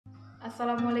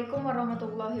Assalamualaikum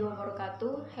warahmatullahi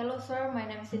wabarakatuh. Hello sir, my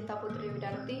name is Sinta Putri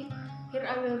Widarti. Here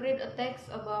I will read a text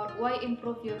about why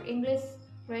improve your English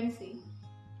fluency.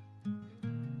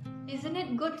 Isn't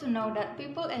it good to know that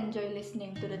people enjoy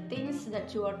listening to the things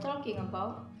that you are talking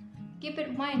about? Keep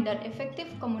in mind that effective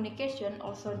communication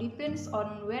also depends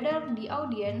on whether the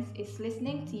audience is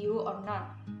listening to you or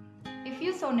not. If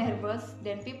you sound nervous,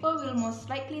 then people will most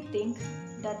likely think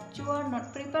that you are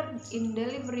not prepared in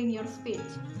delivering your speech.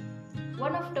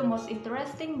 One of the most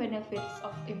interesting benefits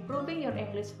of improving your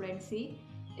English fluency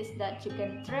is that you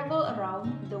can travel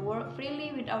around the world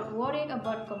freely without worrying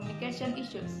about communication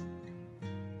issues.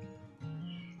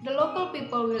 The local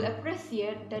people will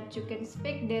appreciate that you can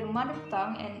speak their mother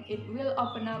tongue, and it will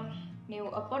open up new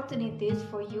opportunities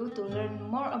for you to learn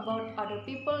more about other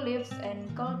people's lives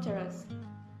and cultures.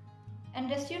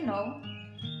 And as you know,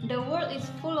 the world is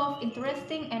full of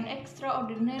interesting and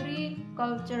extraordinary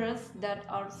cultures that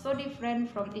are so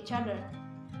different from each other,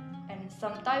 and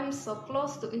sometimes so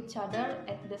close to each other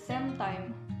at the same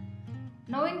time.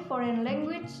 Knowing foreign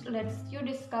language lets you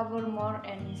discover more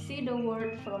and see the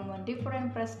world from a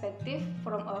different perspective,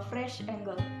 from a fresh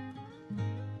angle.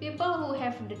 People who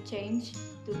have the chance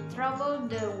to travel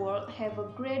the world have a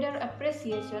greater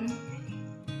appreciation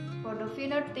for the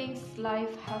finer things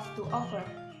life has to offer.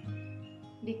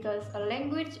 Because a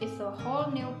language is a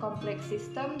whole new complex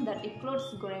system that includes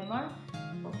grammar,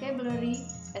 vocabulary,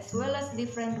 as well as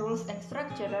different rules and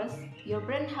structures, your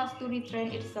brain has to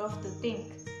retrain itself to think.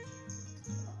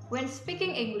 When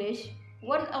speaking English,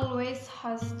 one always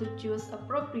has to choose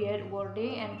appropriate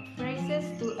wording and phrases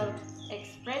to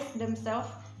express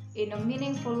themselves in a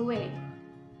meaningful way.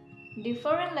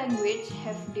 Different languages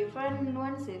have different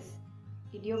nuances,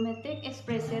 idiomatic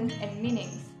expressions, and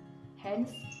meanings.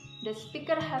 Hence, the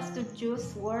speaker has to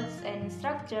choose words and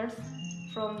structures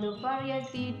from the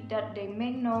variety that they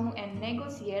may know and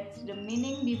negotiate the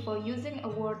meaning before using a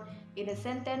word in a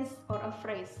sentence or a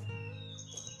phrase.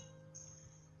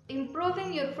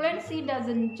 Improving your fluency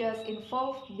doesn't just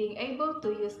involve being able to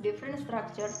use different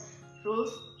structures, rules,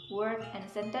 words, and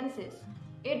sentences.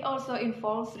 It also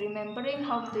involves remembering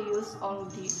how to use all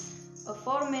the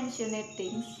aforementioned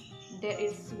things. That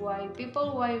is why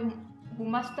people who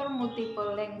master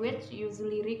multiple languages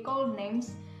usually recall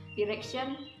names,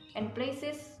 direction, and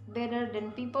places better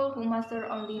than people who master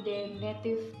only their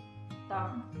native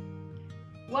tongue.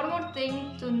 One more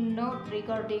thing to note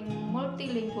regarding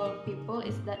multilingual people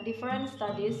is that different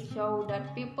studies show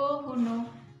that people who know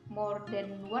more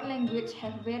than one language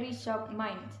have very sharp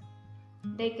minds.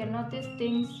 They can notice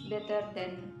things better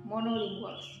than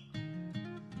monolinguals.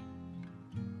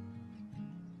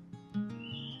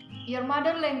 Your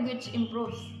mother language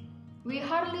improves. We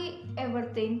hardly ever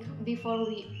think before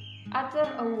we utter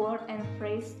a word and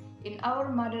phrase in our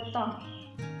mother tongue.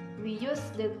 We use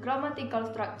the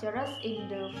grammatical structures in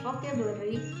the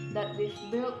vocabulary that we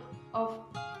built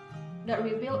up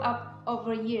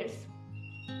over years,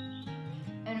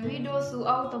 and we do so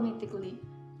automatically.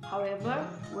 However,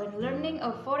 when learning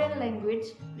a foreign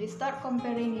language, we start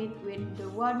comparing it with the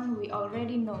one we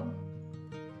already know.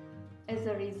 As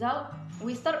a result,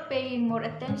 we start paying more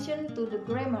attention to the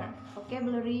grammar,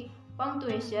 vocabulary,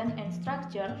 punctuation, and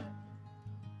structure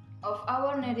of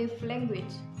our native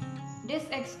language. This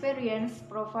experience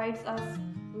provides us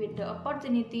with the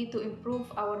opportunity to improve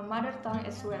our mother tongue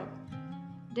as well.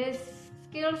 These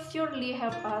skills surely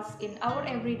help us in our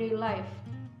everyday life.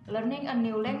 Learning a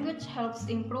new language helps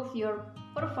improve your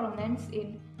performance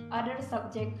in other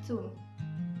subjects too.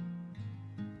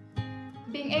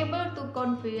 Being able to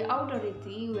convey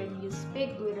authority when you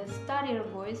speak with a steadier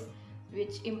voice,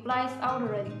 which implies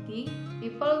authority,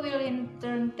 people will in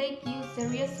turn take you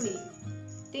seriously,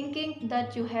 thinking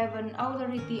that you have an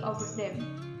authority over them.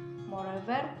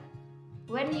 Moreover,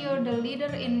 when you're the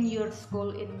leader in your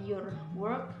school, in your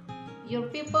work, your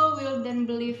people will then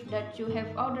believe that you have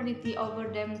authority over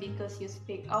them because you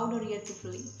speak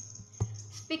authoritatively.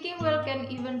 Speaking well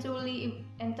can eventually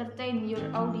entertain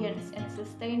your audience and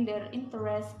sustain their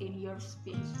interest in your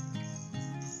speech.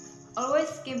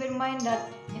 Always keep in mind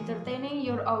that entertaining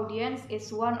your audience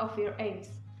is one of your aims.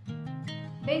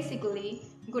 Basically,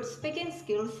 good speaking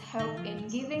skills help in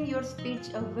giving your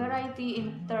speech a variety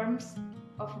in terms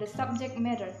of the subject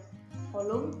matter,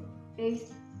 volume,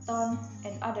 pace, tone,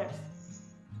 and others.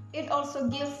 It also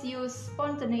gives you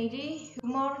spontaneity,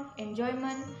 humor,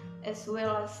 enjoyment, as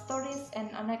well as stories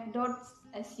and anecdotes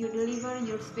as you deliver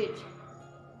your speech.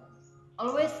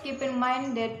 Always keep in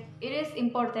mind that it is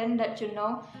important that you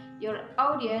know your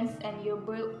audience and you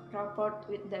build rapport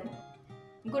with them.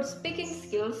 Good speaking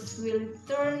skills will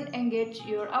turn engage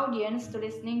your audience to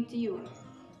listening to you.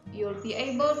 You'll be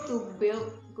able to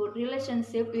build good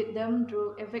relationship with them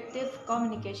through effective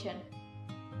communication.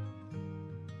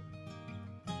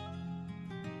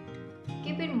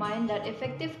 Keep in mind that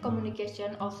effective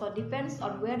communication also depends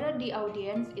on whether the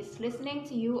audience is listening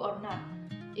to you or not.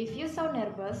 If you sound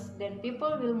nervous, then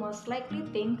people will most likely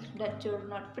think that you're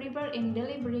not prepared in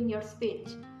delivering your speech.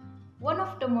 One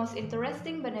of the most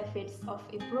interesting benefits of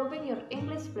improving your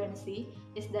English fluency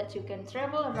is that you can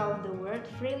travel around the world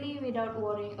freely without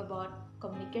worrying about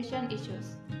communication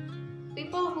issues.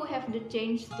 People who have the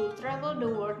chance to travel the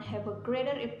world have a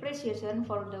greater appreciation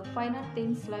for the finer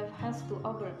things life has to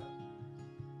offer.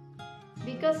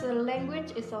 Because a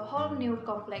language is a whole new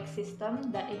complex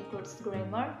system that includes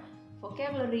grammar,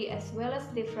 vocabulary as well as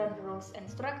different rules and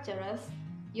structures,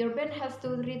 your brain has to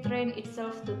retrain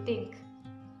itself to think.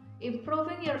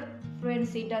 Improving your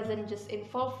fluency doesn't just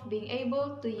involve being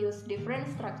able to use different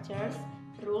structures,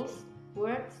 rules,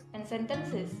 words, and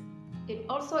sentences. It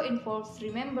also involves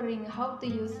remembering how to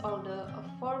use all the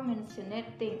aforementioned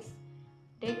things.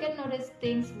 They can notice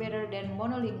things better than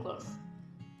monolinguals.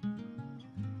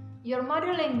 Your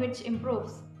mother language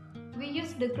improves. We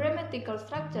use the grammatical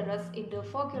structures in the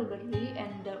vocabulary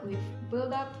and that we've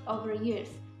built up over years,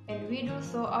 and we do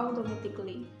so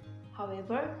automatically.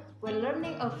 However, when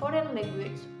learning a foreign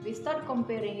language, we start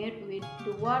comparing it with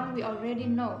the one we already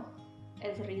know.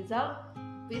 As a result,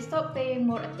 we stop paying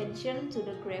more attention to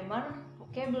the grammar,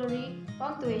 vocabulary,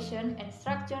 punctuation, and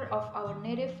structure of our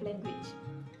native language.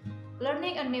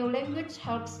 Learning a new language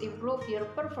helps improve your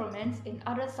performance in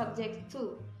other subjects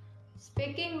too.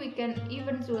 Speaking, we can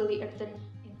eventually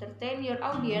entertain your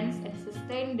audience and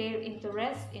sustain their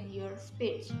interest in your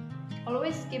speech.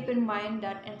 Always keep in mind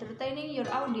that entertaining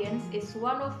your audience is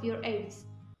one of your aims.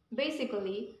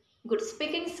 Basically, good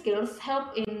speaking skills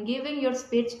help in giving your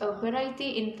speech a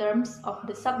variety in terms of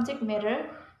the subject matter,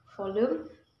 volume,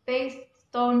 pace,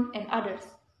 tone, and others.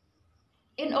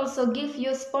 It also gives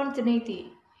you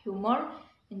spontaneity, humor,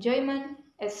 enjoyment,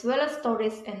 as well as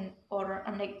stories and or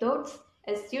anecdotes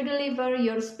as you deliver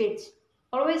your speech.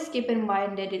 Always keep in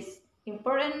mind that it's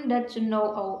important that you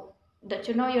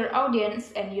know your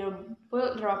audience and you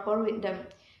build rapport with them.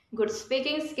 Good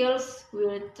speaking skills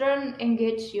will in turn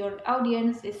engage your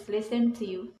audience is listen to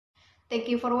you. Thank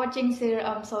you for watching, sir.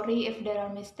 I'm sorry if there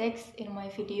are mistakes in my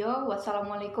video.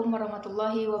 Wassalamualaikum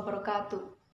warahmatullahi wabarakatuh.